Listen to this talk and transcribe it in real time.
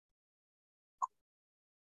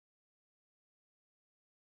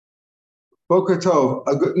Boker Tov,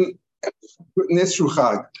 a good Nisru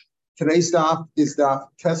Chag. Today's daf is daf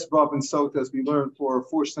Tesvav and Sota, as we learned for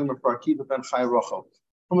Shlemah for Akiva ben Chai Rochel.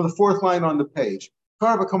 From the fourth line on the page.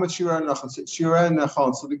 So the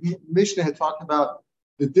Mishnah had talked about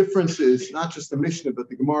the differences, not just the Mishnah, but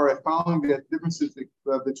the Gemara, following the differences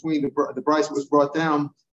between the Bryce that was brought down,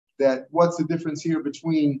 that what's the difference here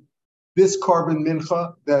between this carbon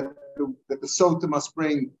mincha that the Sota must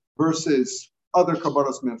bring versus other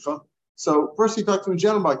Kabbalas mincha. So first he talked to in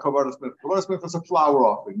general about Kabbalas mincha. Kabbalas mincha is a flour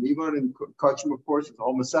offering. We learn in Kachim, of course, it's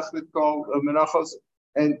all Masechet called Menachos.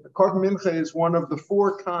 And carbon mincha is one of the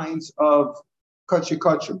four kinds of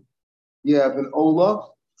Kachim. You have an Ola,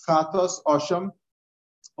 Chatas, Asham.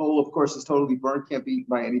 Ola, of course, is totally burnt, can't be eaten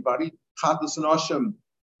by anybody. Chatas and Asham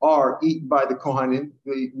are eaten by the Kohanim,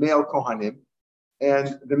 the male Kohanim.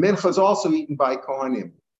 And the mincha is also eaten by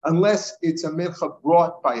Kohanim, unless it's a mincha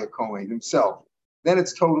brought by a Kohen himself. Then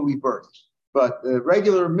it's totally burnt. But the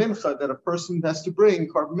regular mincha that a person has to bring,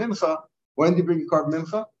 carbon mincha, when do you bring a carbon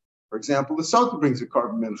mincha? For example, the Sota brings a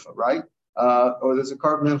carbon mincha, right? Or there's a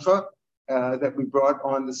carbon mincha that we brought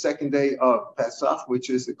on the second day of Pesach,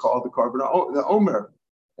 which is called the carbon, the Omer.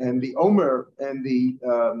 And the Omer and the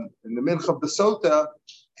mincha of the Sota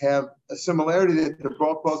have a similarity that they're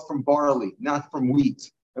brought both from barley, not from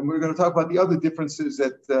wheat. And we're going to talk about the other differences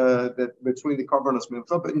that between the karbanos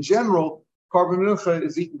mincha. But in general, carbon mincha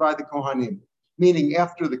is eaten by the kohanim, meaning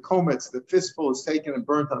after the komets, the fistful is taken and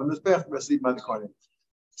burnt on the mizbech, the rest is eaten by the kohanim.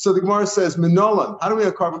 So the Gemara says, minolan. How do we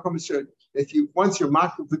have carbon komets? If you once you're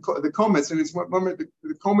mocked with the komets, and it's remember the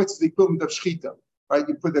komets is the equivalent of shchita, right?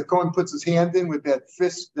 You put the kohen puts his hand in with that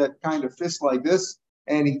fist, that kind of fist like this.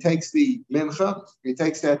 And he takes the mincha, he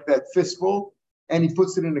takes that fistful, and he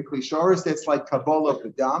puts it in a klisharis. That's like Kabbalah of the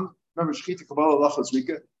dam. Remember, shchita Kabbalah lacha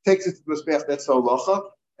zrika. Takes it to the mizbech. That's so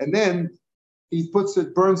lacha, and then he burns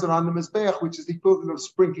it on the mizbech, which is the equivalent of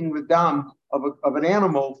sprinkling the dam of an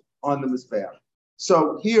animal on the mizbech.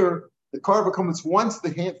 So here, the karva comes once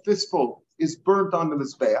the fistful is burnt on the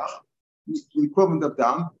mizbech, the equivalent of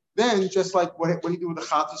dam. Then, just like what do you do with the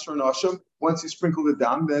chatas or an asham, once you sprinkle the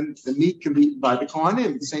dam, then the meat can be eaten by the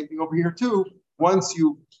kohanim. The same thing over here too. Once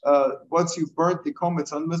you burnt the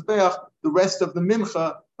komets on the mizbeach, the rest of the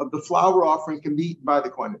mincha of the flour offering can be eaten by the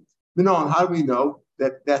kohanim. Minon, how do we know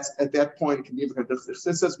that that's at that point it can be eaten? It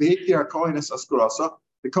says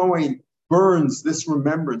the kohen burns this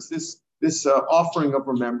remembrance, this offering of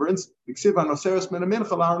remembrance.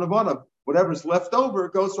 Whatever's left over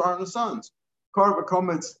goes to our sons. Karva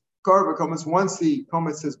komets, once the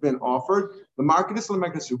komets has been offered, the market is the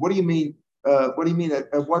What do you mean?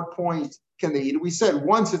 At what point can they eat it? We said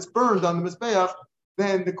once it's burned on the mizbeach,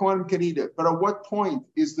 then the kohen can eat it. But at what point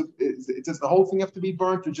does the whole thing have to be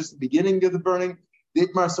burnt, or just the beginning of the burning? The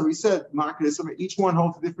itmar. So we said market is each one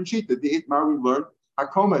holds a different sheet. The itmar we learned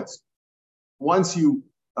hakomets. Once you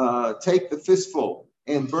take the fistful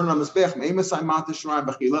and burn on the mizbech,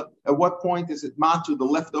 at what point is it matu, the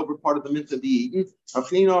leftover part of the mincha, be eaten? Or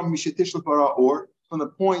from the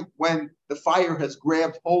point when the fire has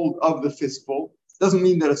grabbed hold of the fistful. Doesn't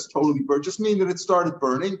mean that it's totally burned, just mean that it started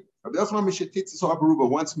burning. Once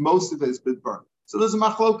most of it has been burned. So there's a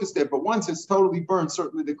machlokas there, but once it's totally burned,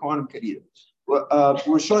 certainly the kohanim can eat it.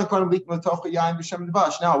 We're showing kohanim likma tocha yain b'shem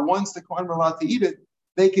devash. Now, once the kohanim are allowed to eat it,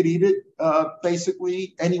 they could eat it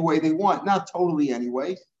basically any way they want, not totally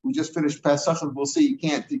anyway. We just finished Pesach, and we'll see you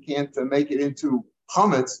can't make it into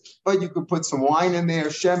chametz, but you could put some wine in there,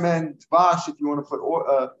 shemen, tvash. If you want to put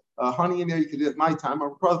honey in there, you can do it at my time.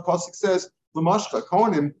 Our pasuk says, "L'mashcha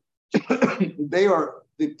kohanim," they are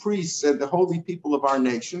the priests and the holy people of our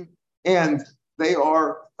nation, and they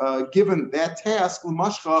are given that task,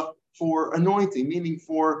 l'mashcha, for anointing, meaning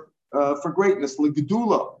for greatness,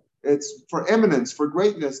 l'gedula. It's for eminence, for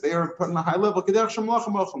greatness. They are put on a high level.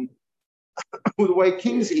 The way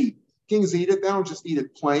kings eat. Kings eat it. They don't just eat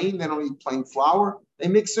it plain. They don't eat plain flour. They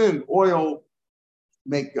mix in oil,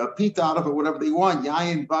 make pita out of it, whatever they want.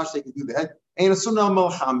 Yayin, bash, they can do that. Ain't a sunnah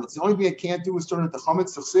melchametz. The only thing I can't do is turn it to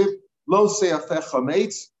chametz. Lo se'afech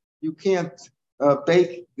chametz. You can't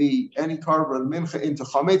bake any karva and mincha into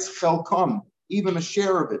chametz. Chelkam, even a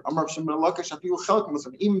share of it. Amar Shem Melakash Afiu Chelkam,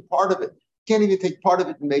 even part of it. Can't even take part of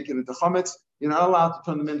it and make it into chametz. You're not allowed to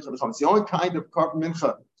turn the mincha to chametz. The only kind of carbon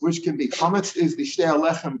mincha which can be chametz is the shtei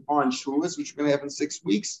alechem on Shavuos, which we're going to have in 6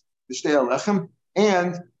 weeks. The shtei alechem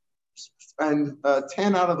and 10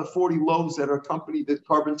 out of the 40 loaves that are accompanied the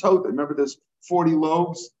carbon tota. Remember, there's 40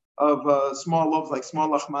 loaves of small loaves like small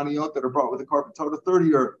lachmaniot that are brought with the carbon tota.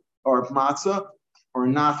 30 are matzah or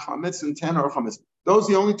not chametz, and 10 are chametz. Those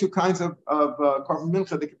are the only two kinds of carbon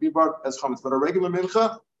mincha that can be brought as chametz. But a regular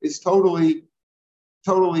mincha is totally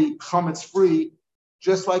totally chametz free,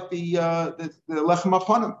 just like the lechem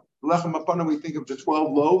apanim. Lechem apanim, we think of the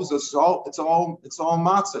 12 loaves. It's all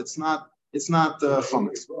matzah. It's not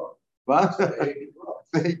chametz. But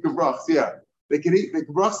they gebrachs, yeah. They could eat. The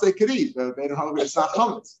gebrachs they could eat. They don't have. It's not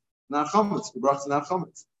chametz. Not chametz. Gebrachs not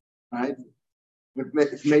chametz. Right?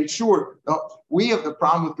 It made sure. We have the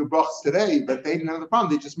problem with gebrachs today, but they didn't have the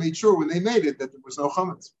problem. They just made sure when they made it that there was no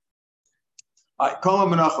chametz. All right, kol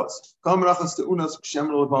menachos to unas shem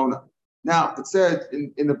levona. Now it said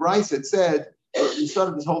in the Bryce, it said we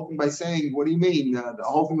started this whole thing by saying, "What do you mean?" The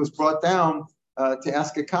whole thing was brought down to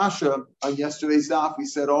ask a kasha on yesterday's daf. We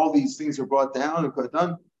said all these things are brought down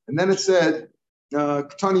and then it said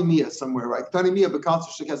Ktani Mia somewhere, right? Ktani Mia b'kaltzah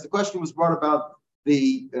shekes. The question was brought about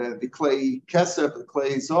the clay kesef, the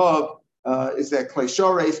clay zov. Is that clay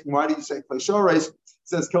shores? Why do you say clay shores? It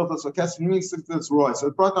says kiltos kesef means that's roy. So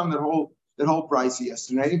it brought down that whole price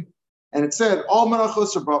yesterday, and it said all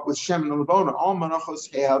menachos are brought with shem and levona. All menachos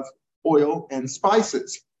have oil and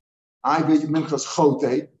spices. I bet you minchas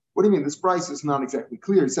chote. What do you mean? This price is not exactly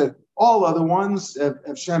clear. It said all other ones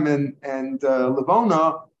have shem and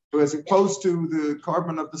levona, as opposed to the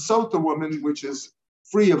carbon of the sota woman, which is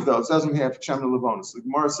free of those, doesn't have shem and levona. So the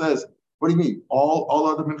Gemara says, what do you mean? All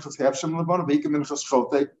other minchas have shem and levona. V'ika minchas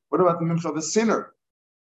chote. What about the mincha of a sinner?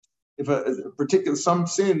 If a particular some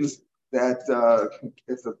sins that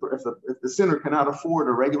if the sinner cannot afford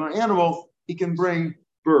a regular animal, he can bring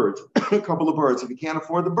birds, a couple of birds. If he can't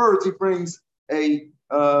afford the birds, he brings a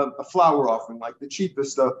flower offering, like the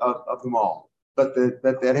cheapest of them all. But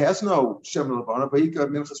that has no shem levana.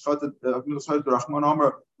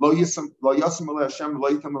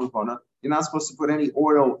 You're not supposed to put any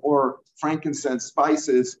oil or frankincense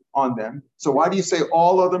spices on them. So why do you say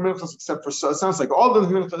all other minchas except for sota? It sounds like all other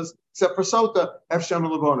minchas except for sota have shem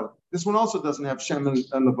levana. This one also doesn't have shem and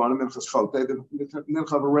levana, minchas chote, the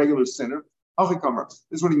mincha of a regular sinner. This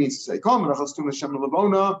is what he means to say.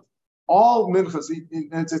 All minchas,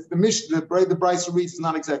 the Bryce reads is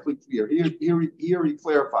not exactly clear. Here he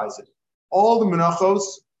clarifies it. All the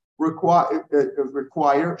menachos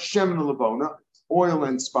require shem and levona, oil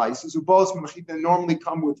and spices. Ubos menachita normally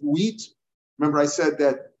come with wheat. Remember, I said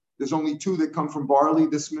that there's only two that come from barley: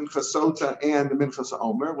 this mincha sota and the mincha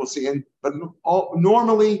omer. We'll see. But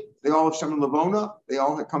normally they all have shem and levona. They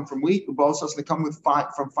all come from wheat. Ubos they come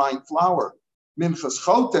from fine flour. Minchas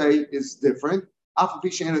chote is different.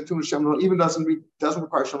 Even doesn't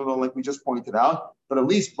require shem like we just pointed out, but at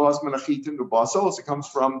least bas menachitin or basos, it comes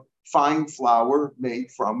from fine flour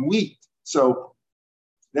made from wheat. So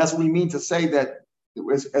that's what we mean to say that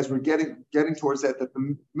as we're getting towards that the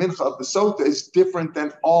mincha of the sota is different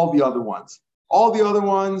than all the other ones. All the other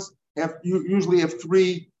ones usually have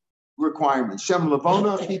three requirements: shem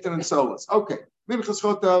levona, chitin, and solas. Okay. Minchas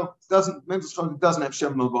chote doesn't have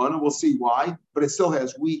shem levona. We'll see why, but it still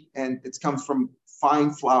has wheat, and it comes from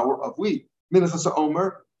fine flour of wheat. Minchas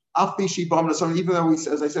omer, even though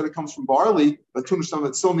as I said, it comes from barley, but tunashtam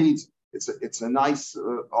it still needs. It's a nice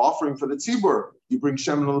offering for the tzibur. You bring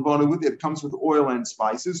shem levona with it. It comes with oil and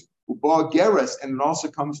spices. Uba geres, and it also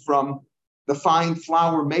comes from the fine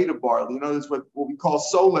flour made of barley. You know, that's what we call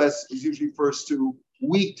soles is usually refers to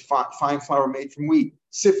wheat, fine flour made from wheat,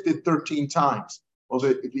 sifted 13 times. Well,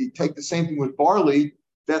 if you take the same thing with barley,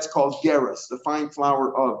 that's called geras, the fine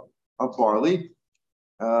flour of barley.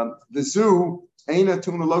 The zoo, eina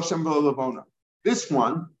tuna lo shem levona. This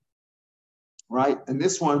one, right, and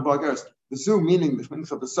this one, geras. The zoo, meaning the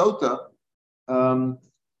mincha of the sota,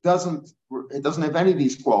 doesn't have any of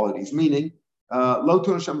these qualities. Meaning, lo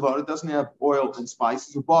tuna shem levona, it doesn't have oil and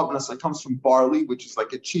spices. It comes from barley, which is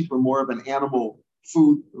like a cheaper, more of an animal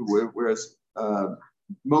food, whereas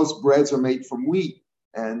most breads are made from wheat,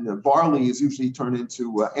 and barley is usually turned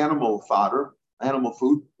into animal fodder, animal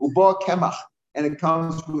food. Uba kemach, and it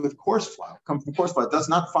comes with coarse flour. Comes from coarse flour. It does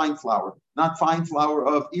not fine flour. Not fine flour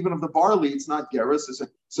of even of the barley. It's not geras.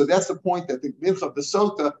 So that's the point that the mincha of the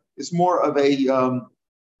sota is more of a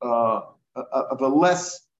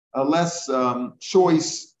less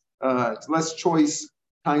choice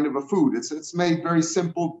kind of a food. It's made very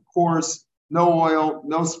simple, coarse. No oil,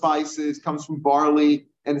 no spices, comes from barley,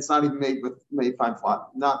 and it's not even made fine flour,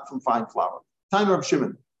 not from fine flour. Time of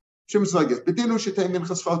Shimon. Shimon's like this. The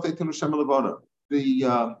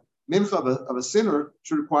mincha of a sinner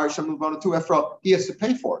should require shem levana too. After all, he has to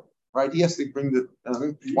pay for it, right? He has to bring the.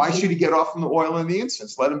 Why should he get off from the oil and the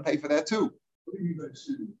incense? Let him pay for that too. What do you mean by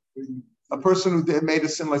sin? A person who made a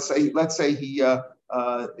sin, let's say he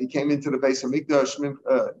came into the base of Mikdash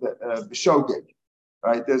b'shogeg.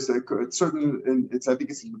 Right, there's a certain. I think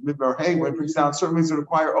it's midbar hay when it brings down certain things that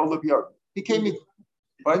require olav yard. He came in,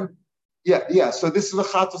 right? Yeah. So this is the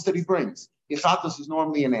chatos that he brings. The chatos is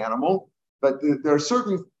normally an animal, but there are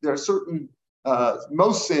certain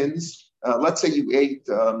most sins. Let's say you ate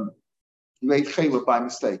chayla by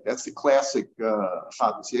mistake. That's the classic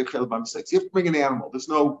chatos. You ate chayla by mistake. So you have to bring an animal. There's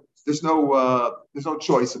no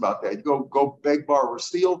choice about that. You go beg, borrow, or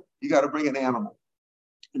steal. You got to bring an animal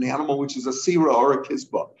which is a sira or a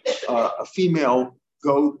kisba, a female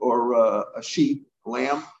goat or a sheep,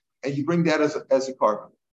 lamb, and you bring that as a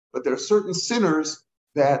carbon. But there are certain sinners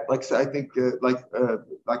that, like I think, like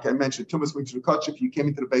I mentioned, Tumas Mikdash, if you came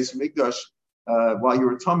into the base of Mikdash while you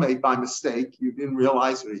were tamei by mistake, you didn't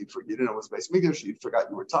realize it, you didn't know it was base of Mikdash, you forgot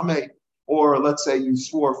you were tamei, or let's say you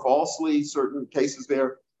swore falsely. Certain cases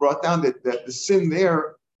there brought down that the sin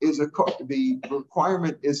there is the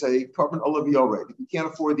requirement is a carbon olivio. If you can't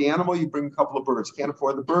afford the animal, you bring a couple of birds. You can't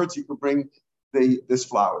afford the birds, you can bring this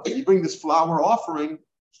flour. If you bring this flour offering,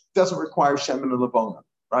 doesn't require shemen or labona,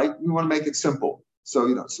 right? We want to make it simple. So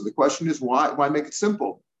so the question is why make it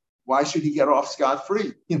simple? Why should he get off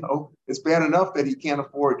scot-free? It's bad enough that he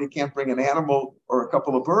can't bring an animal or a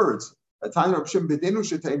couple of birds.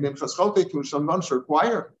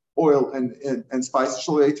 Require oil and spices.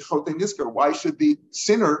 Why should the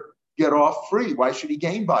sinner get off free? Why should he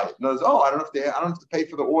gain by it? I don't have to pay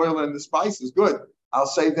for the oil and the spices. Good, I'll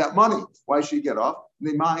save that money. Why should he get off?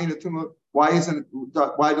 Why doesn't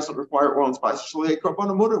it require oil and spices? We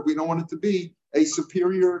don't want it to be a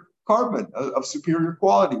superior carbon of superior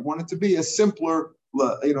quality. We want it to be a simpler,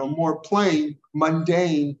 more plain,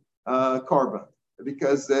 mundane carbon.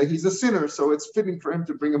 Because he's a sinner, so it's fitting for him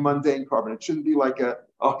to bring a mundane carbon. It shouldn't be like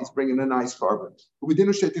he's bringing a nice carbon.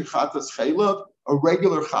 A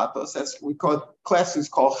regular chatos, that's we call classes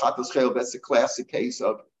called chatos chaylav. That's a classic case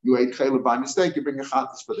of you ate chaylav by mistake, you bring a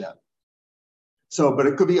chatos for that. So, but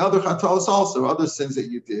it could be other chatos also, other sins that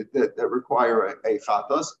you did that require a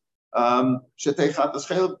chatos. Shetei chatos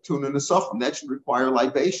chaylav tuna nesachim, that should require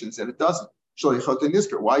libations, and it doesn't.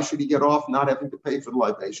 Why should he get off not having to pay for the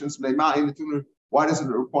libations? Why doesn't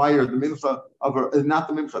it require the mincha not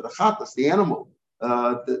the mincha, the chatas, the animal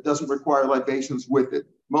that doesn't require libations with it?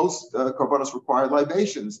 Most karbanos require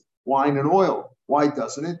libations, wine and oil. Why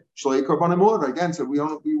doesn't it? Shlei karbanim order again. So we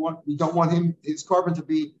don't want his carbon to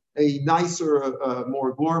be a nicer,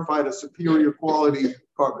 more glorified, a superior quality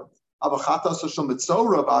carbon. What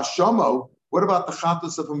about the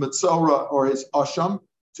chatas of a mitzora or his asham?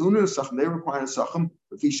 They require a sacham,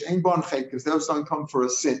 because those don't come for a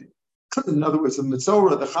sin. In other words, a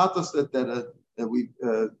mitzora, the chatas that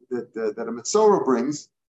a mitzora brings,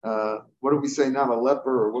 what do we say? Not a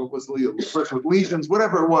leper, or what was the lesions,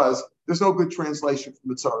 whatever it was. There's no good translation for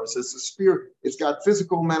mitzora. It's a spirit. It's got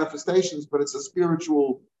physical manifestations, but it's a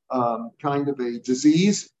spiritual kind of a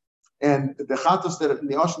disease. And the chatas that in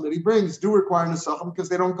the asham that he brings do require a sacham because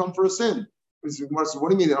they don't come for a sin. What do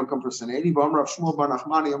you mean they don't come for a sin? Famous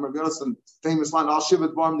line, Al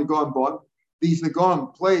Shivat Barm Nagoim Bon. These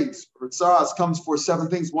Nagoim plagues, Ritzas, comes for 7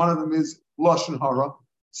 things. One of them is Lashon Hara.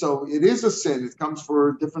 So it is a sin. It comes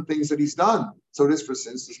for different things that he's done. So it is for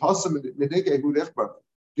sins.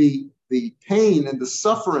 The pain and the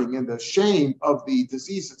suffering and the shame of the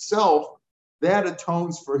disease itself, that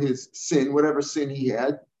atones for his sin, whatever sin he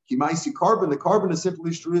had. Kimaisi carbon, the carbon is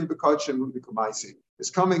simply Shturi Bekachim Rubikumaisi. It's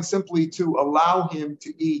coming simply to allow him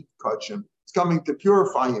to eat kachim. It's coming to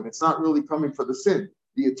purify him. It's not really coming for the sin.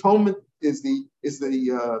 The atonement is the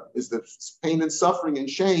pain and suffering and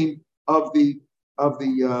shame of the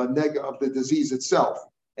disease itself.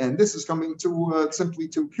 And this is coming to simply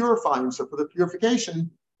to purify him. So for the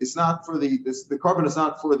purification, it's not for the carbon is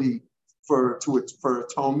not for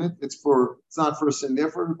atonement. It's not for sin.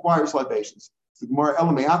 Therefore, it requires libations. The Gemara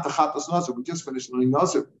Elamayat Chatas Nazir. We just finished learning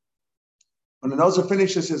Nazir. When a Nazir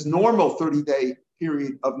finishes his normal 30-day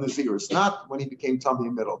period of Nazirus, not when he became Tamei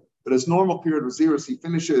in middle, but his normal period of Nazirus, he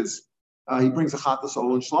finishes, he brings a Chatas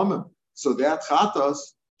Ol and Shlamim. So that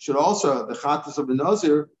Chatas should also, the Chatas of the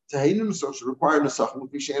Nazir, Teheinim, so should require Nesachim,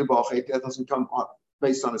 that doesn't come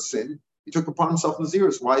based on a sin. He took upon himself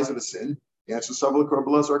Nazirus. Why is it a sin? The answer is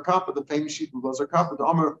Belazar Kappa, the famous sheet of Belazar Kappa, the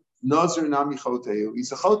Amr Nazir Nami Choteu.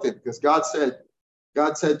 He's a Chote because God said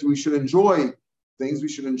we should enjoy things, we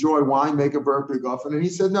should enjoy wine, make a big often. And he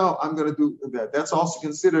said, no, I'm going to do that. That's also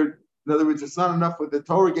considered, in other words, it's not enough what the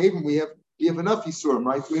Torah gave him. We have enough Yisurim,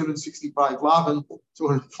 right? 365 Lavan,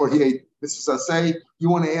 248 Mitzvah Say. You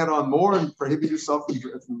want to add on more and prohibit yourself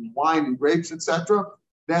from wine and grapes, etc.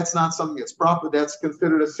 That's not something that's proper. That's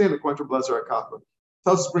considered a sin, according to Belazar Kappa.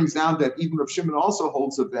 Tosfos brings down that even Rav Shimon also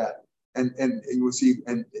holds of that. And you will see,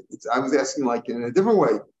 and I was asking like in a different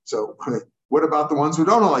way. So what about the ones who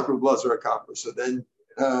don't like Belazar Kappa? So then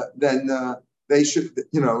they should,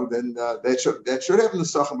 then that should have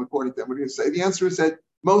nesachim according to them. What do you say? The answer is that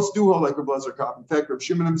most do hold like Rabbi Elazar Kop. In fact, Rabbi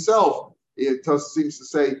Shimon himself, seems to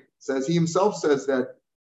say, he himself says that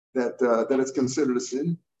it's considered a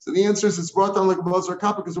sin. So the answer is it's brought down like Rabbi Elazar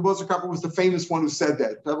Kop because Rabbi Elazar Kop was the famous one who said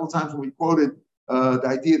that. Several times when we quoted the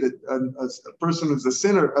idea that a person who's a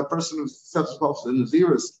sinner, a person who accepts himself in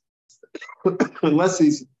Naziris, unless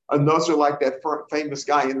he's a Nazir like that famous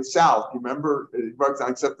guy in the South. You remember,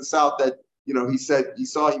 except the South, that he said he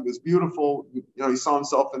saw he was beautiful. He saw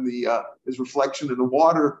himself in his reflection in the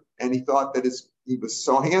water, and he thought that he was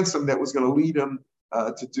so handsome that was going to lead him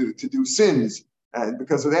to do sins. And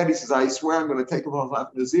because of that, he says, I swear I'm going to take off my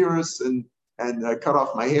Naziris and cut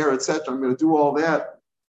off my hair, etc. I'm going to do all that.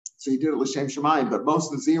 So he did it l'shem shemayim. But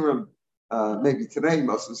most Nazirim, maybe today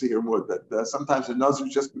most Nazirim would, but sometimes a Nazir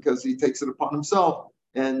just because he takes it upon himself.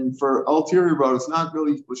 And for ulterior motives, it's not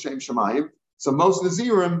really l'shem shemayim. So most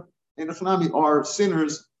Nazirim in Echanami are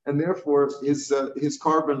sinners, and therefore his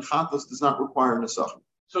carbon chatas does not require nesachim.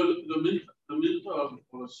 So the mint of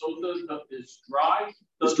sota is dry?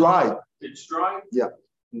 It's dry. It's dry? Yeah.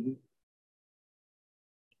 Mm-hmm.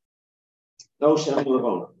 No shem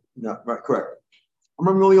levona. No, right, correct. So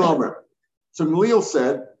Gamliel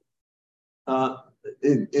said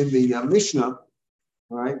in the Mishnah,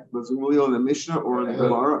 right? Was Gamliel in the Mishnah or in the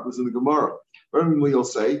Gemara? It was in the Gemara. What did Gamliel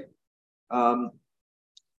say?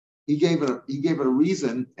 He gave it a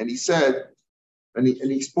reason, and he said, and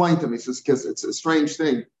he explained to him. He says, because it's a strange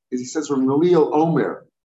thing, is he says from Gamliel Omer.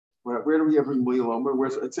 Where do we have Gamliel Omer?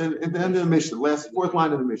 It's at the end of the Mishnah, fourth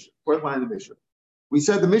line of the Mishnah. We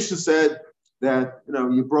said the Mishnah said that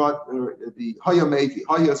you brought the Haya Meiti.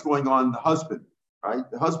 Haya is going on the husband, right?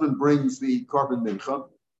 The husband brings the carbon mincha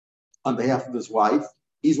on behalf of his wife.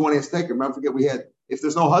 He's one who has to take it. Remember, forget we had, if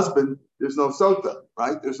there's no husband, there's no sota,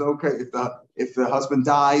 right? There's no, okay, if the husband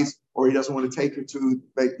dies or he doesn't want to take her to,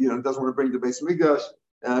 doesn't want to bring the Beis Mikdash,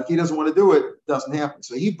 if he doesn't want to do it, it doesn't happen.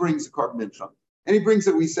 So he brings the carbon mincha. And he brings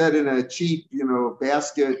it, we said, in a cheap,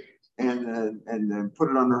 basket and then put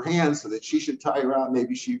it on her hand so that she should tie her out.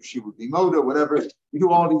 Maybe she would be moda, whatever. We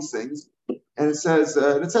do all these things. And it says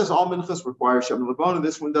all minchas require shem lebona.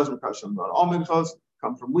 This one doesn't require shem lebona. All minchas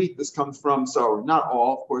come from wheat. This comes from sorrow. Not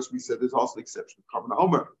all, of course. We said there's also the exception of carbon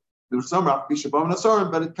omer. There's some but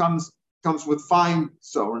it comes with fine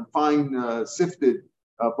sorrow and fine sifted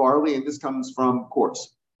barley, and this comes from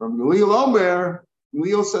coarse. From Gamliel Omer,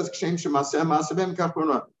 Gamliel says kshem shemasem masabem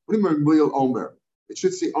kafrona. What do you mean Gamliel Omer? It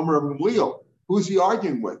should say Omer of Gamliel. Who's he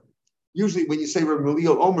arguing with? Usually, when you say Rav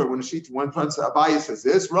Gamliel Omer, when a sheet one front Abaya says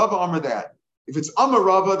this, Rava Omer that. If it's Amar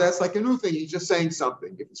Rava, that's like a new thing. He's just saying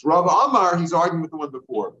something. If it's Rava Amar, he's arguing with the one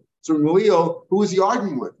before. So Gamliel, who is he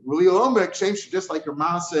arguing with? Gamliel Omer, just like her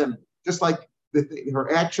masim, just like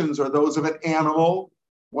her actions are those of an animal.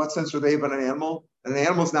 What sense are they of an animal? An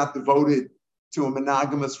animal is not devoted to a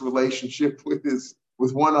monogamous relationship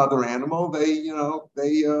with one other animal.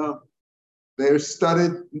 They're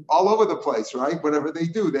studied all over the place, right? Whatever they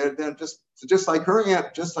do, they're just like her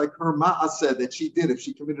aunt, just like her ma'a said that she did if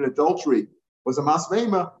she committed adultery was a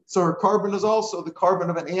masvema. So her carbon is also the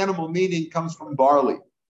carbon of an animal, meaning comes from barley.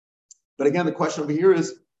 But again, the question over here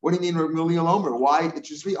is, what do you mean Gamliel Omer? Why it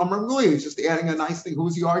just be Amar Gamliel? He's just adding a nice thing. Who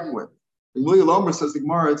is he arguing with? Gamliel Omer says the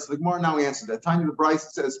Gemara. It's the Gemara now answered that. Tanya the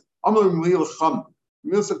Bryce says Amar Gamliel Chum.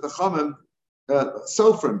 Gamliel said the Chumim.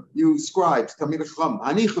 Sofrim, you scribes, Kamil Chum,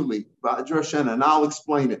 Anichuli, Ba'adrashena, and I'll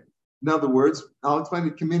explain it. In other words, I'll explain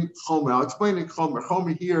it Kamil Chomer. I'll explain it Chomer.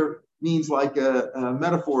 Chomer here means like a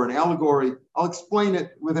metaphor, an allegory. I'll explain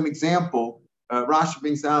it with an example. Rashi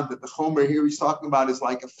brings down that the Chomer here he's talking about is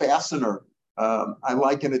like a fastener. I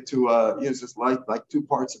liken it to it's just like two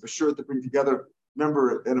parts of a shirt that bring together.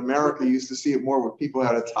 Remember, in America, you used to see it more where people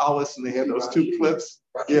had a talus and they had those two clips.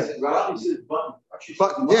 Yeah. Button.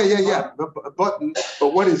 Yeah. Button.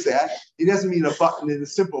 But what is that? It doesn't mean a button in a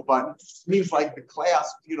simple button. It means like the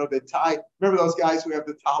clasp, the tie. Remember those guys who have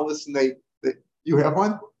the talus and they you have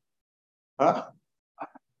one? Huh?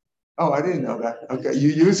 Oh, I didn't know that. Okay. You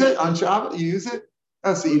use it on Shabbat? You use it?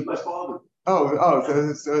 Oh, see. My father. So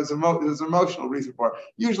there's an emotional reason for it.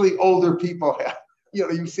 Usually older people have.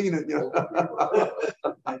 You've seen it,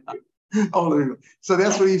 So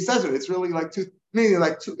that's what he says. It's really like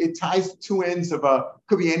it ties two ends of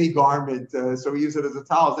could be any garment. So we use it as a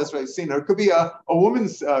towel. That's what I've seen. Or it could be a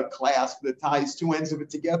woman's clasp that ties two ends of it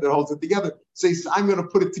together, holds it together. So he says, I'm going to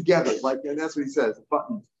put it together. And that's what he says, a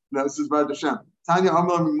button. This is Baruch Hashem. Tanya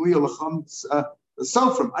Amar Gamliel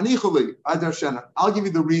Sofrim, Anichuli, Adar Shena. I'll give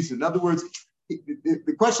you the reason. In other words,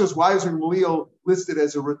 the question is, why is Gamliel listed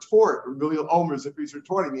as a retort? Gamliel Omer, as if he's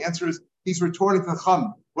retorting. The answer is he's retorting to the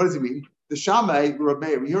Chum. What does he mean? The Shammai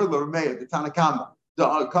Rameir, you're the Rameir, the Tanakama.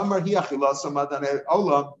 The Kamar Hiachila Samadane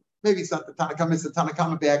Olam. Maybe it's not the Tanakama, it's the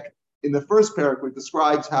Tanakama back in the first paragraph, which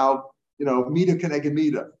describes how, Mida Keneged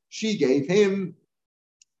Mida. She gave him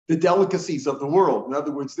the delicacies of the world. In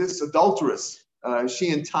other words, this adulteress, she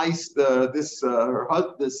enticed this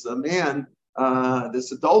man,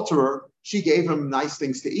 this adulterer. She gave him nice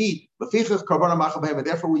things to eat.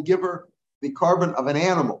 Therefore, we give her the carbon of an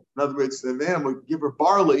animal. In other words, an animal, we give her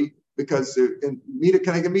barley because in Mida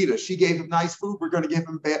Keneged Mida, she gave him nice food. We're going to give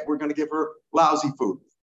him bad. We're going to give her lousy food.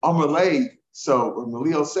 Amalei. So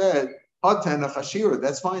Malil said,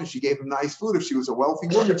 that's fine if she gave him nice food. If she was a wealthy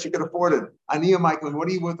woman, she could afford it. Aniya Michael, what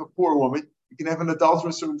do you with a poor woman? You can have an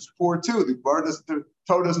adulteress who's poor too. The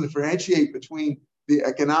Torah doesn't differentiate between the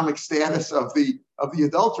economic status of the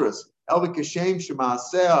adulteress. I'll explain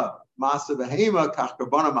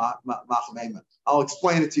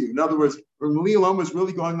it to you. In other words, Malil was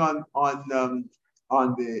really going on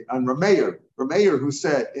Rameir. Rameir, who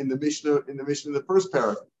said in the Mishnah in the first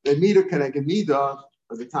paragraph, that Mida Keneged Mida,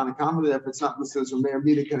 or the Tanakama, if it's not listed as Rameir,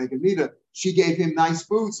 Mida Keneged Mida, she gave him nice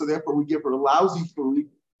food, so therefore we give her lousy food,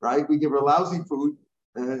 right? We give her lousy food,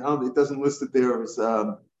 and it doesn't list it there as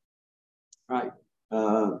right.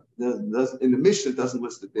 In the Mishnah, it doesn't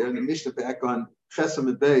list it there. In the Mishnah back on Chesam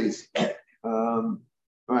and Beis,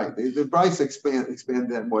 right? The Bryce expand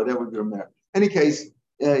that more. That would be Rameir. In any case,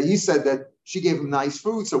 he said that she gave him nice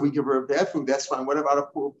food, so we give her bad food. That's fine. What about a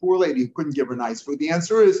poor lady who couldn't give her nice food? The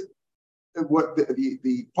answer is, what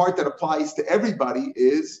the part that applies to everybody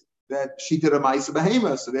is that she did a ma'aseh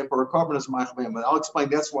behema, so therefore her carbon is ma'aseh behema. I'll explain.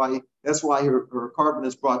 That's why her carbon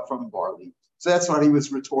is brought from barley. So that's what he was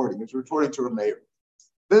retorting. He was retorting to Rameir.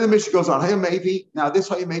 Then the Mishnah goes on. Hayamevi. Now this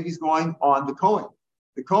Hayamevi is going on the Kohen.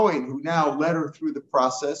 The Kohen who now led her through the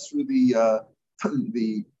process, through the I don't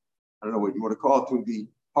know what you want to call it, through the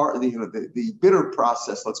bitter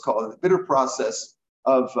process. Let's call it the bitter process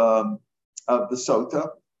of the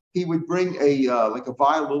Sota. He would bring a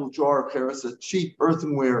vial, a little jar of cheres, a cheap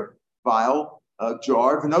earthenware vial,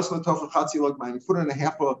 jar. He put in a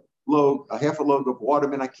half a log of water,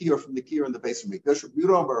 menakir from the kir in the base of mikdash. From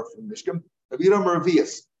Mishkan,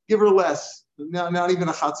 give her less, not even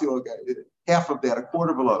a chatzi log, half of that, a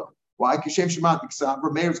quarter of a log. Why? Because Shem Shemat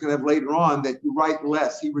Meir is going to have later on that you write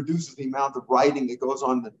less. He reduces the amount of writing that goes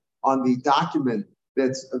on the document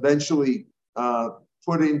that's eventually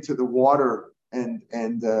put into the water and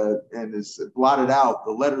is blotted out.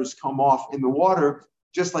 The letters come off in the water,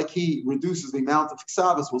 just like he reduces the amount of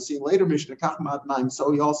ksavas. We'll see later Mishnah Kachmat Maim.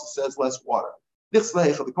 So he also says less water. The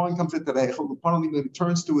Kohen comes into the Heichal. The Kohen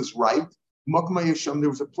turns to his right. There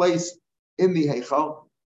was a place in the Heichal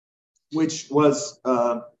which was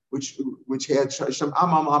which had Shem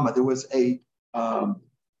Amma. There was a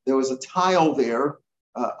tile there,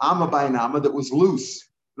 Amma by an Amma, that was loose.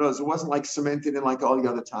 It wasn't like cemented in like all the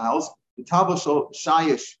other tiles. The Tabla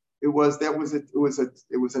Shayish, it was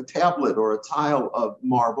a tablet or a tile of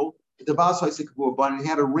marble. The Bas it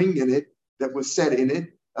had a ring in it that was set in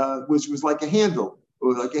it, which was like a handle,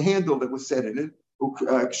 that was set in it. When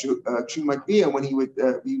he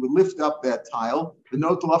would lift up that tile, the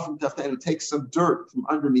note and take some dirt from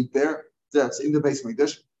underneath there, that's in the base of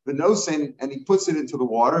Mikdash, the nosin, and he puts it into the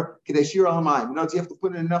water. You have to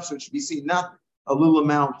put in enough so it should be seen, not a little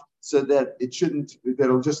amount so that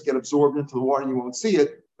it'll just get absorbed into the water and you won't see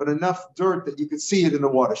it, but enough dirt that you could see it in the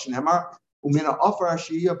water. From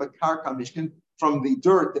the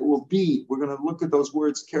dirt that will be, we're going to look at those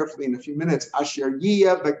words carefully in a few minutes, asher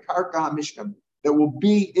yiyah bekarka mishkan, that will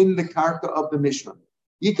be in the karka of the Mishkan.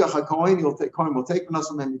 Yikach HaKohen, Kohen will take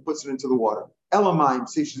Manasseh and he puts it into the water. Elamayim,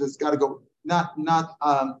 see, she says it's got to go, not the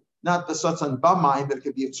Satzan Bamayim that it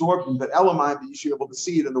could be absorbed, but Elamayim that you should be able to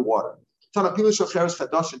see it in the water. Tanapila Shacheres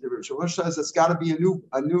Chadash says it's got to be a new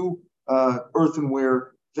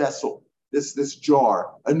earthenware vessel, this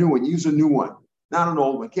jar, a new one, use a new one, not an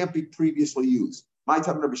old one, can't be previously used. My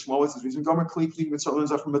time of Rabbi Shmuel says reason Gomer Kli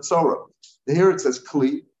Mitzorah from Mitzorah. Here it says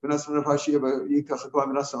Kli. It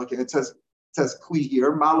says Kli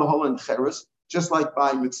here. Malahol and Cheres. Just like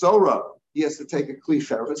by Mitzorah, he has to take a Kli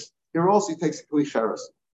Cheres. Here also he takes a Kli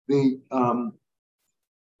Cheres. The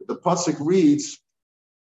pasuk reads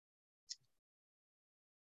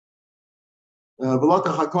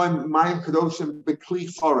V'lokach HaKohen Mayim Kadoshim B'Kli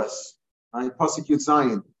Chores. Right, pasuk Yud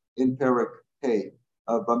Zayin in Perek Hey.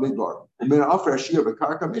 Bamidbar.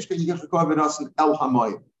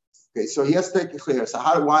 Okay, so he has to take it clear. So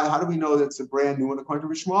how do we know that it's a brand new one according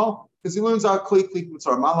to Rishmal? Because he learns out Kli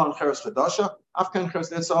Mitzorah, Malan Cheres Chadasha, Afkan Cheres.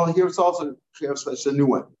 That's all. Here it's also Cheres. It's a new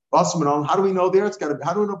one. How do we know there? It's got to be.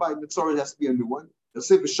 How do we know by Mitzorah it has to be a new one? You'll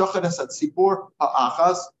say V'Shachad Esat Sipor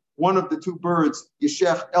Ha'achas one of the two birds,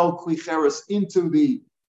 Yeshech el Kli Cheres, into the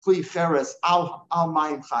Kli Cheres al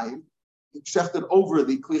Mayim Chayim. He shechted over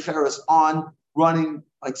the Kli Cheres on running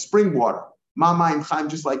like spring water. Ma Mayim Chayim,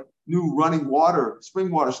 just like new running water,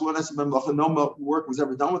 spring water. No work was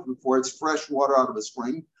ever done with it before. It's fresh water out of a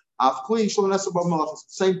spring.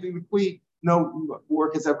 Same thing with Kli. No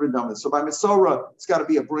work has ever done with it. So by Mesorah, it's got to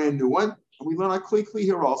be a brand new one. And we learn Kli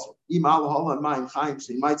here also. So you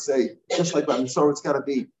might say, just like by Mesorah, it's got to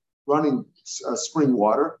be running spring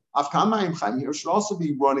water. Here should also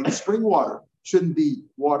be running spring water. Shouldn't be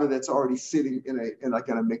water that's already sitting in a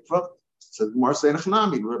mikvah. So the Gemara saying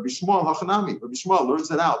Rabbi Shmuel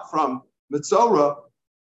learns it out from Metzora,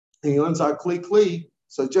 and he learns out Kli.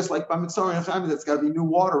 So just like by Metzora and Chanami, that's got to be new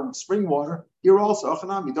water, spring water. Here also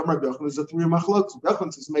Chanami. There's a three machlokes.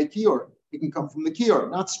 Bechon says made kior. It can come from the kior,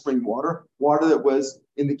 not spring water that was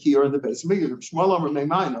in the kior in the base. Rabbi Shmuel or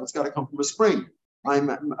Meimayin, it's got to come from a spring.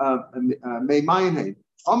 Meimayin.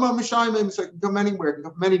 So it can come anywhere, it can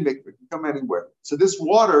come from any mikveh, it can come anywhere. So this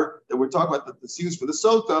water that we're talking about that's used for the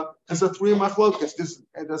sota is a three machlokas.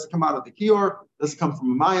 It doesn't come out of the kior, does it come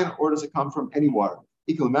from a mayan, or does it come from any water?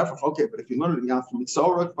 Okay, but if you learn it from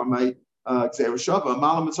Mitzorah, from a Xer Shava,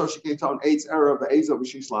 Malam Mitzorah Shekinton, Eitz Era, Be'ezah,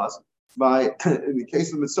 V'Shishlas, in the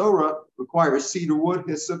case of Mitzorah, requires cedar wood,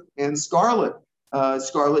 hyssop, and scarlet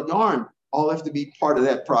yarn. All have to be part of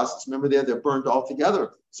that process. Remember, they're burned all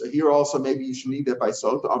together. So here also, maybe you should need that by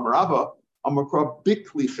Sota. Amarava, Amakra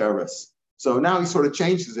Bikli Cheres. So now he sort of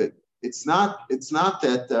changes it. It's not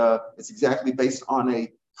that it's exactly based on a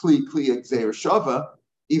Kli Xer Shava,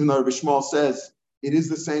 even though Rabbi Shmuel says it is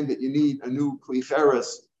the same that you need a new Kli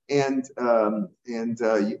Cheres and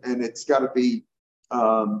it's got to be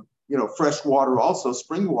fresh water also,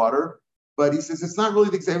 spring water. But he says it's not really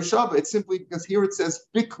the Xer Shava. It's simply because here it says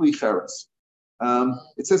Bikli Cheres.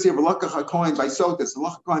 It says here V'lakach HaKohen by Sotas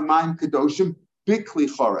V'lakach HaKohen Mayim Kedoshim Bikli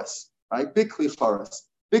Cheres, right? Bikli Cheres,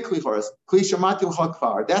 Kli Shamati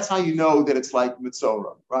L'Chakfar. That's how you know that it's like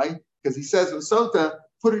Mitzorah, right? Because he says in Sota,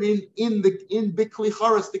 put it in Bikli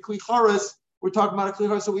Cheres. The Kli Cheres, we're talking about a Kli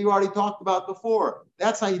Cheres that we already talked about before.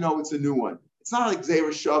 That's how you know it's a new one. It's not like Xer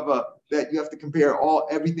Shava that you have to compare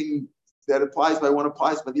everything that applies by one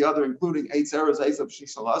applies by the other, including Eitz Eres, Eitz of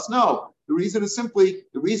Shishalas. No, the reason that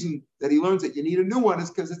he learns that you need a new one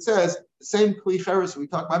is because it says the same Kli Cheres we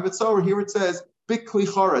talked about Mitzorah. Here it says Bik Kli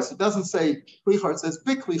Cheres. It doesn't say Kli Cheres. It says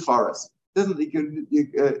Bik Kli Cheres. Doesn't and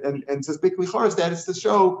it says Bik Kli Cheres. That is to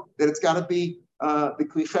show that it's got to be the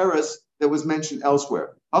Kli Cheres that was mentioned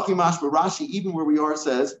elsewhere. Hachimash Rashi, even where we are,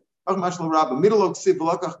 says Hachimash L'Rabba Middle of Ksiv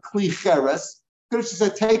V'lakach Kli Cheres. Could have just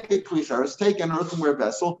said, take a Kli Cheres, take an earthenware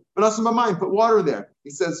vessel, but also my mind, put water there. He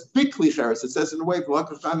says, big Kli Cheres. It says in a way, big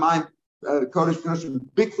Kli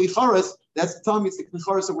Cheres, that's telling me it's the Kli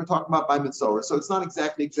Cheres that we're talking about by Mitzorah. So it's not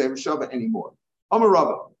exactly Xer Shava anymore. Amar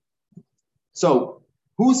Rabba. So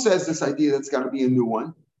who says this idea that's got to be a new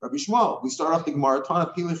one? Rabbi Shmuel. We start off the Gemara,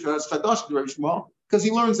 Tana Pili Cheres Chadash to Rabbi Shmuel, because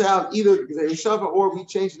he learns out either Xer Shava or we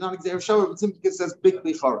change it, not Xer Shava, but simply it says big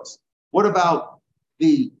Kli Cheres. What about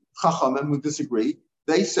the Chachamim who disagree?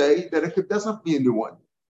 They say that it doesn't have to be a new one.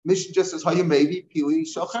 Mishnah just says Hayya maybe Pili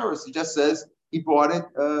Shel Cheres. He just says he brought it.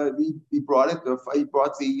 He brought an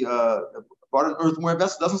earthenware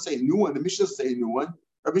vessel. It doesn't say a new one. The Mishnah doesn't say a new one.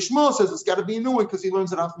 Rabbi Shmuel says it's got to be a new one because he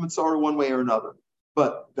learns it out from Mitzorah one way or another.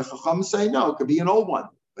 But the Chachamim say no, it could be an old one.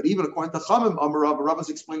 But even according to Chachamim, Rabba's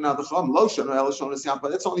explaining now the Chachamim Loshon or Elishon is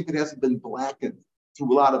but that's only if it hasn't been blackened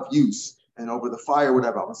through a lot of use and over the fire,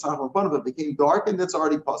 whatever. When some in front of it became dark, and that's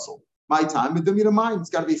already puzzled. My time, but the mind, it's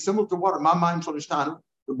got to be similar to water. My mind, the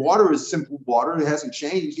water is simple water. It hasn't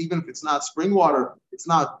changed, even if it's not spring water. It's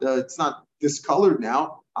not discolored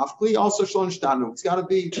now. Afkli also shlonshtanu. It's got to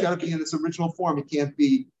be in its original form. It can't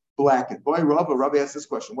be blackened. Boy, Rabbi asked this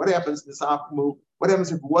question: what happens if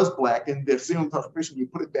it was blackened? You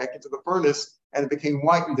put it back into the furnace and it became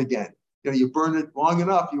whitened again. You burn it long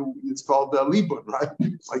enough, it's called libun, right?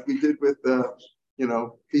 Like we did with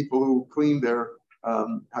people who clean their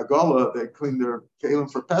hagala, they clean their kelim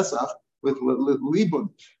for Pesach with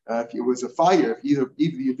libun. If it was a fire, if either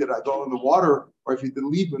you did hagala in the water or if you did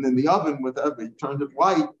libun in the oven, whatever, you turned it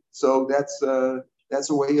white. So that's a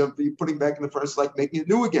way of you putting back in the furnace, like making it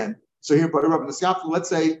new again. So here, let's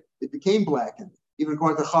say it became blackened. Even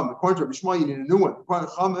according to Chum, according to Rabbi Shmuel, you need a new one. According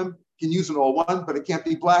to Chum, you can use an old one, but it can't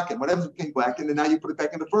be blackened. Whatever became blackened, and now you put it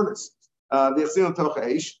back in the furnace. When it's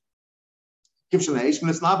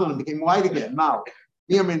not and it became white again. Now,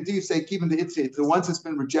 do you say keep in the itzit? Once it's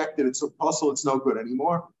been rejected, it's a puzzle, it's no good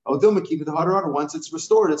anymore. Once it's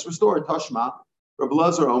restored, it's restored. Tashma, Rabbi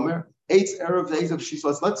Lazar Omer, 8 Erev days of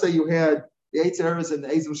Shishlas. Let's say you had the Eitz Eres and the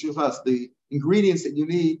Ezem Shilchas, the ingredients that you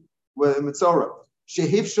need with a Mitzorah.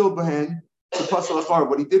 Shehivshul Behen, the Pasal Achar.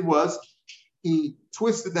 What he did was he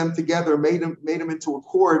twisted them together, made them into a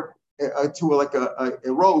cord, to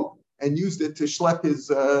a rope, and used it to schlep his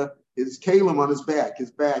kalim on his back. He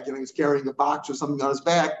was carrying a box or something on his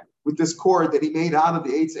back with this cord that he made out of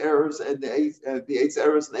the Eitz Eres and the Eitz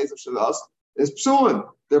Eres and the Ezem Shilchas. It's psulim.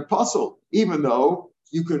 They're puzzle, even though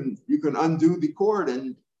you can undo the cord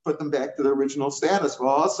and put them back to their original status. Well,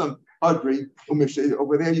 awesome, Hadri,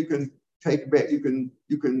 over there you can take back, you can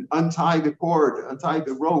untie the cord, untie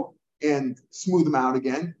the rope, and smooth them out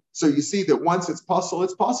again. So you see that once it's puzzle,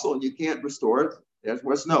 and you can't restore it.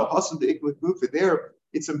 There's no hustle the iklik gufa there.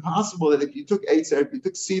 It's impossible that if you took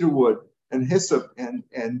cedar wood and hyssop and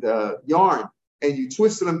yarn and you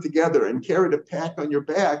twisted them together and carried a pack on your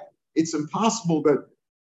back, it's impossible that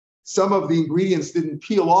some of the ingredients didn't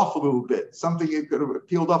peel off a little bit. Something it could have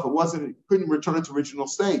peeled off. It couldn't return its original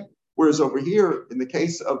state. Whereas over here, in the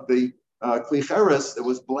case of the kli cheres that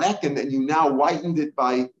was blackened, and you now whitened it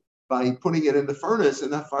by putting it in the furnace,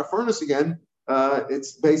 and that furnace again,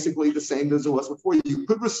 it's basically the same as it was before. You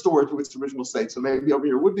could restore it to its original state. So maybe over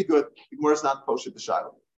here would be good. Where it's not kosher the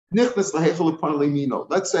shiloh.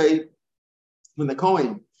 Let's say when the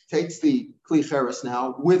Kohen takes the kli cheres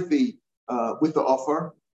now with the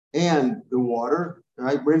offer and the water,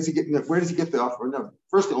 right? Where does he get the offer? No,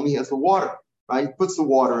 first he only has the water, right? He puts the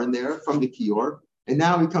water in there from the kior, and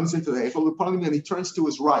now he comes into the heichal and he turns to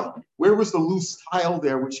his right. Where was the loose tile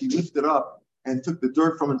there, which he lifted up and took the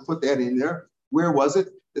dirt from and put that in there? Where was it?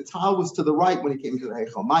 The tile was to the right when he came into the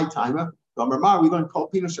heichal. My timer. We learn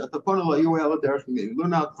We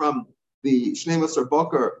learn out from the Shnei Maser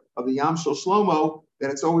Boker of the Yam Shel Shlomo that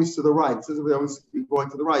it's always to the right. It says we always going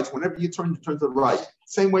to the right. So whenever you turn to the right.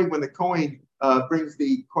 Same way when the Kohen brings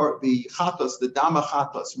the chatos, the dama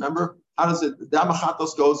chatos. Remember, how does it? The dama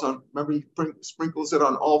chatos goes on. Remember, he sprinkles it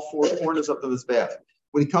on all four corners of the mizbeach.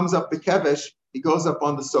 When he comes up the kevesh, he goes up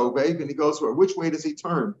on the sovev, and he goes where? Which way does he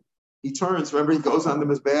turn? He turns. Remember, he goes on the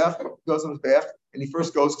mizbeach. And he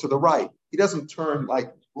first goes to the right. He doesn't turn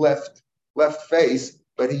like left face.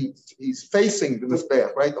 But he's facing the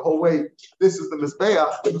mizbeach, right? The whole way. This is the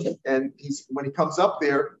mizbeach, and when he comes up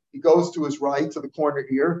there, he goes to his right to the corner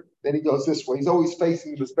here. Then he goes this way. He's always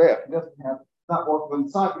facing the mizbeach. He doesn't have not walking on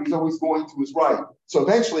the side, but he's always going to his right. So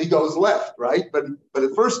eventually he goes left, right? But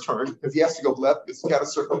at first turn, because he has to go left, because he's got to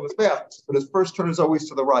circle the mizbeach. But his first turn is always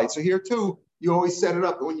to the right. So here too, you always set it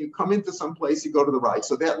up that when you come into some place, you go to the right.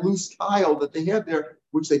 So that loose tile that they had there,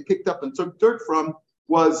 which they picked up and took dirt from,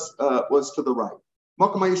 was to the right.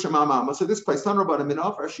 So this place,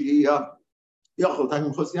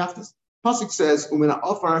 Pasuk says,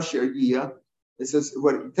 it says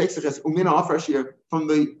what it takes from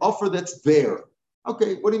the offer that's there.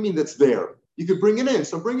 Okay, what do you mean that's there? You could bring it in,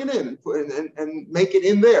 so bring it in and make it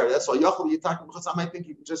in there. That's all. I think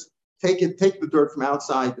you can just take the dirt from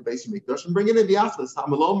outside the base of Mikdash and bring it in the Achlas.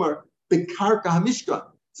 Hamalomer bekarka hamishkan.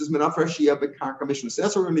 It says minafar shia bekarka mishkan. So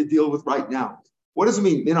that's what we're going to deal with right now. What does it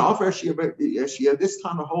mean? In offer shia, this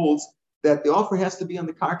time it holds that the offer has to be on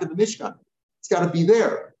the karka of the Mishkan. It's got to be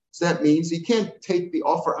there. So that means you can't take the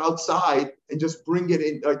offer outside and just bring it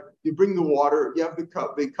in. Like you bring the water, you have the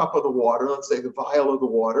cup of the water, let's say the vial of the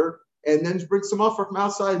water, and then bring some offer from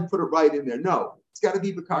outside and put it right in there. No, it's got to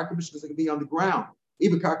be bekarka Mishkan. It's going to be on the ground.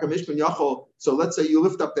 So let's say you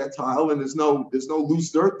lift up that tile and there's no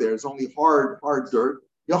loose dirt there. It's only hard dirt.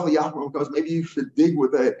 Because maybe you should dig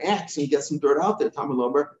with an axe and get some dirt out there.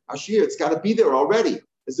 It's got to be there already,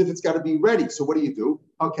 as if it's got to be ready. So what do?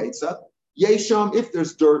 Okay, so yesham, if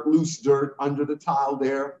there's loose dirt under the tile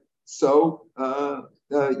there, so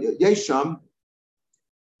yesham,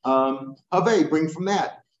 have bring from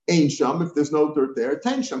that. Ein sham, if there's no dirt there,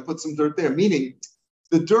 ten sham, put some dirt there. Meaning,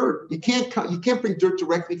 the dirt you can't bring dirt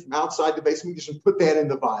directly from outside the base of Mikdash and put that in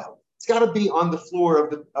the vial. It's got to be on the floor of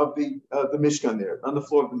the Mishkan there, on the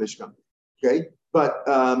floor of the Mishkan. Okay, but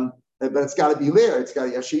it's got to be there. It's got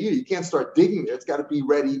to yashiyu. You can't start digging there. It's got to be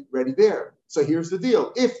ready there. So here's the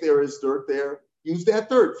deal: if there is dirt there, use that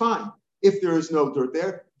dirt. Fine. If there is no dirt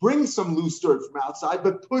there, bring some loose dirt from outside,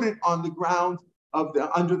 but put it on the ground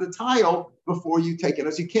under the tile before you take it.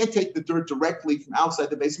 As you can't take the dirt directly from outside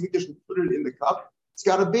the base of Mikdash and put it in the cup. It's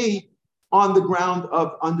got to be on the ground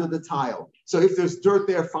under the tile. So if there's dirt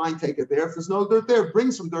there, fine, take it there. If there's no dirt there, bring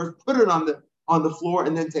some dirt, put it on the floor,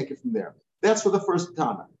 and then take it from there. That's for the first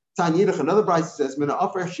Tana. Tanidach, another Bryce says, "Mina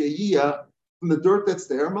offer sheyiyah from the dirt that's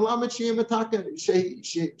there.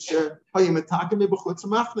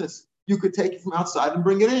 You could take it from outside and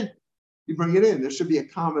bring it in. You bring it in. There should be a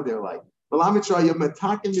comma there, like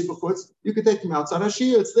You could take them outside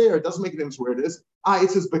Ashia, it's there, it doesn't make a difference where it is.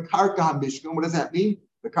 It says Bekarka Mishkan. What does that mean?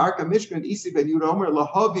 Bekarka Mishkan, Isi ben Yudomer,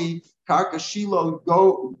 Lahavi, Karka Shiloh,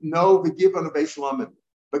 go no the give on the Beis Shalomim.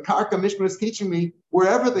 Bekarka Mishkan is teaching me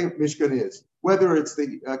wherever the Mishkan is, whether it's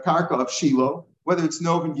the Karka of Shiloh, whether it's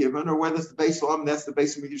Novin given, or whether it's the Beis Shalom, that's the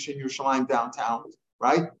Beis Mikdash in Yerushalayim downtown,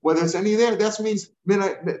 right? Whether it's any there, that means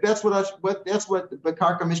that's what the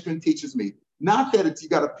Karka Mishkan teaches me. Not that it's you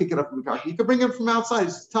got to pick it up from the Karka. You can bring it from outside.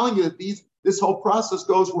 It's telling you that this whole process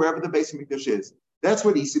goes wherever the Beis Mikdash is. That's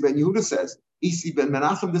what Isi ben Yehuda says. Isi ben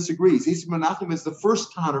Menachem disagrees. Isi ben Menachem is the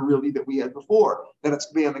first Tana really that we had before, that it's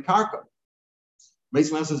be on the Karka.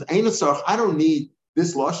 Beis Menachem says, Einasach, I don't need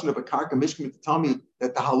this lashon of a Karka Mishkan to tell me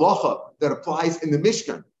that the halacha that applies in the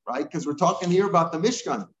Mishkan, right? Because we're talking here about the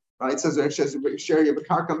Mishkan, right? It says, Sheri of a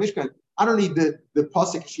Karka Mishkan. I don't need the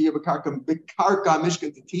pasuk Sheri of a Karka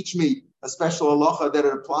Mishkan to teach me a special halacha that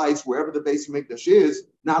it applies wherever the Beis Mikdash is,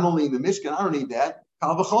 not only in the Mishkan. I don't need that.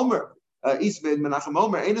 Kal v'chomer. Ismail Menachem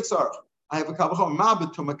Omer, ain't it tzarich? I have a kavachom.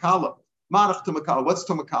 Ma'abed tumakala. Marach tumakala. What's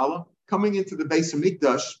tumakala? Coming into the Beis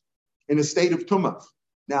Hamikdash in a state of tumah.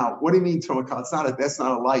 Now, what do you mean tumakala? That's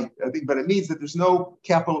not a light, I think, but it means that there's no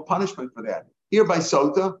capital punishment for that. Here by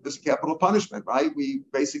Sota, there's capital punishment, right? We're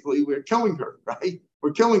killing her, right?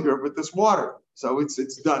 We're killing her with this water. So it's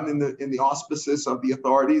done in the auspices of the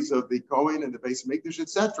authorities of the Kohen and the Beis Hamikdash,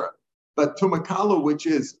 etc. But tumakala, which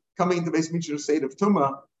is coming into the Beis Hamikdash in a state of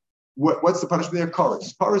tumah. What's the punishment there?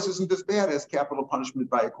 Chorus. Chorus isn't as bad as capital punishment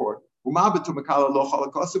by a court. There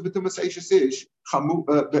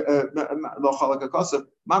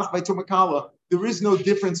is no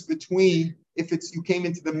difference between if you came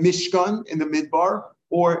into the Mishkan in the Midbar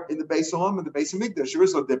or in the Beis Shalom and the Beis Hamikdash. There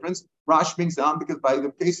is no difference. Rash brings down because by the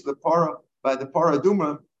case of the Para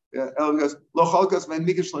Duma, goes lo chalkas when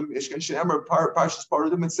Migdash Mishkan she'emer Parshas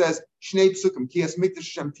Paradum. It says Shnei Psukim ki es Mikdash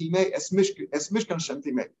Shem Timei es Mishkan Shem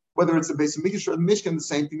Timei. Whether it's the Beis Hamikdash or the Mishkan, the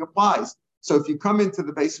same thing applies. So if you come into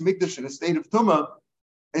the Beis Hamikdash in a state of tumah,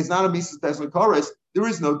 it's not a Mises Pesach Koros. There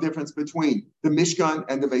is no difference between the Mishkan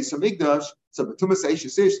and the Beis Hamikdash. So the Tumas Eish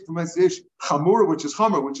Chamura, which is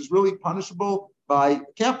Chamur, which is really punishable by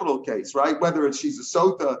capital case, right? Whether it's she's a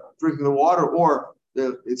Sota drinking the water or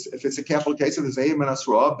if it's a capital case of the Zayim and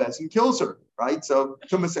Asra, Bezin kills her, right? So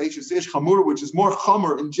Tumas Eish Chamura, which is more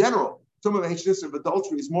Chamur in general. Tumas Eish of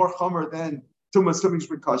adultery is more Chamur than Tumas Mikdash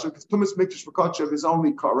V'Kashav, because Tumas Mikdash V'Kashav is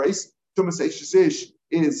only Kares. Tumas Eish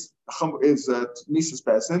is Mises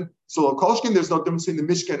Bezin. So Kolshkin, there's no difference between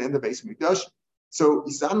the Mishkan and the Beis Mikdash. So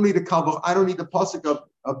I don't need a Kalbach, I don't need the pasuk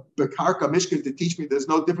of Bekarka Mishkan to teach me there's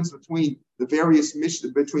no difference between the various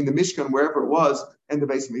between the Mishkan, wherever it was, and the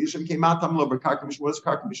Beis Mikdash. Came out Tamlo Bekarka Mishkan. What does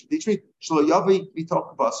Bekarka Mishkan teach me? Shlo Yavi we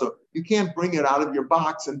talk about. So you can't bring it out of your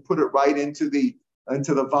box and put it right into the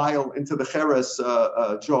vial, into the cheres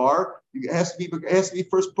jar. It has to be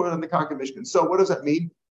first put on the Karka Mishkan. So what does that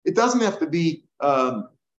mean? It doesn't have to be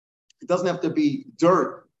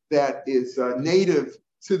dirt that is native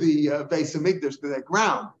to the Beis Hamikdash, to that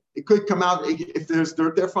ground. It could come out if there's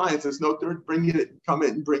dirt there, fine. If there's no dirt, bring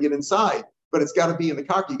it inside. But it's got to be in the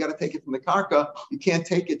karka. You got to take it from the karka. You can't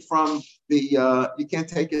take it from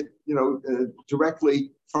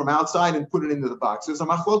directly from outside and put it into the box. There's a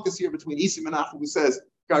machlokas here between Isi Menachem, who says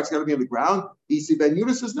it's got to be on the ground. Isi Ben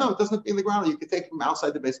Yehuda says no, it doesn't have to be in the ground. You can take it from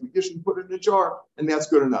outside the Beis Hamikdash and put it in a jar, and that's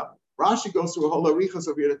good enough. Rashi goes through a whole arichas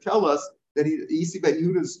over here to tell us that Isi Ben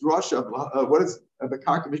Yehuda's drasha, what is the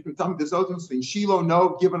karka mishkan? Tell me there's no difference between Shiloh,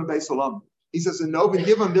 no, given a Beis Shalom. He says in Nov and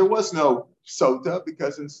given there was no sota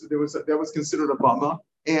because that was considered a bama,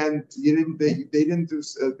 and they didn't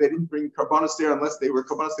bring karbanos there unless they were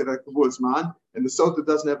karbanos that had a kavuas man, and the sota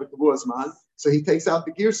doesn't have a kavuas man, so he takes out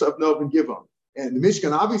the girsa of Nov and given. And the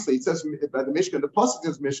Mishkan, obviously, it says by the Mishkan, the pasuk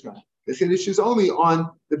is Mishkan. The Chiddush is only on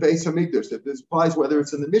the Beis Hamikdash. That this applies whether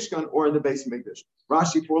it's in the Mishkan or in the Beis Hamikdash.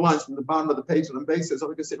 Rashi, 4 lines from the bottom of the page on the base says,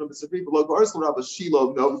 below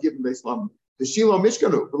Shiloh, no, given Beis Lam. The Shiloh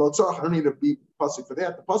Mishkanu, below Tzarach, I don't need to be pasuk for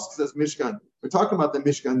that. The pasuk says Mishkan. We're talking about the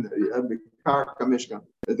Mishkan, the Karka Mishkan.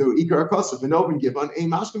 The Ikar Akosov, the Novin Givan, a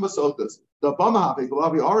Mashkim Asotas. The Bama Havi, the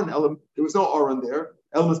Lavi Aron Elam, there was no Aron there.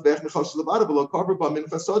 There was no Chavas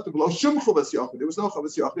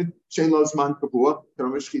Yachid. Shein lo zman kavua.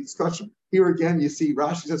 Here again, you see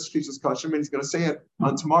Rashi says Shchitas Kashim, and he's going to say it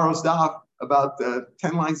on tomorrow's daf about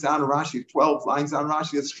 10 lines down. Rashi, 12 lines down.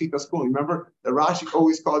 Rashi that's Shchitas Kul. Remember that Rashi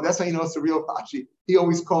always called. That's how you know it's the real Rashi. He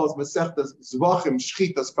always calls Masechtas Zvachim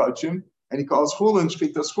Shchitas Kashim, and he calls Chulin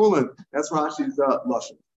Shchitas Chulin. That's Rashi's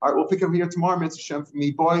lashon. All right, we'll pick up here tomorrow. Mitzvah Shem for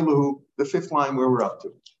me, Boilu, the 5th line where we're up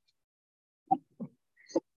to.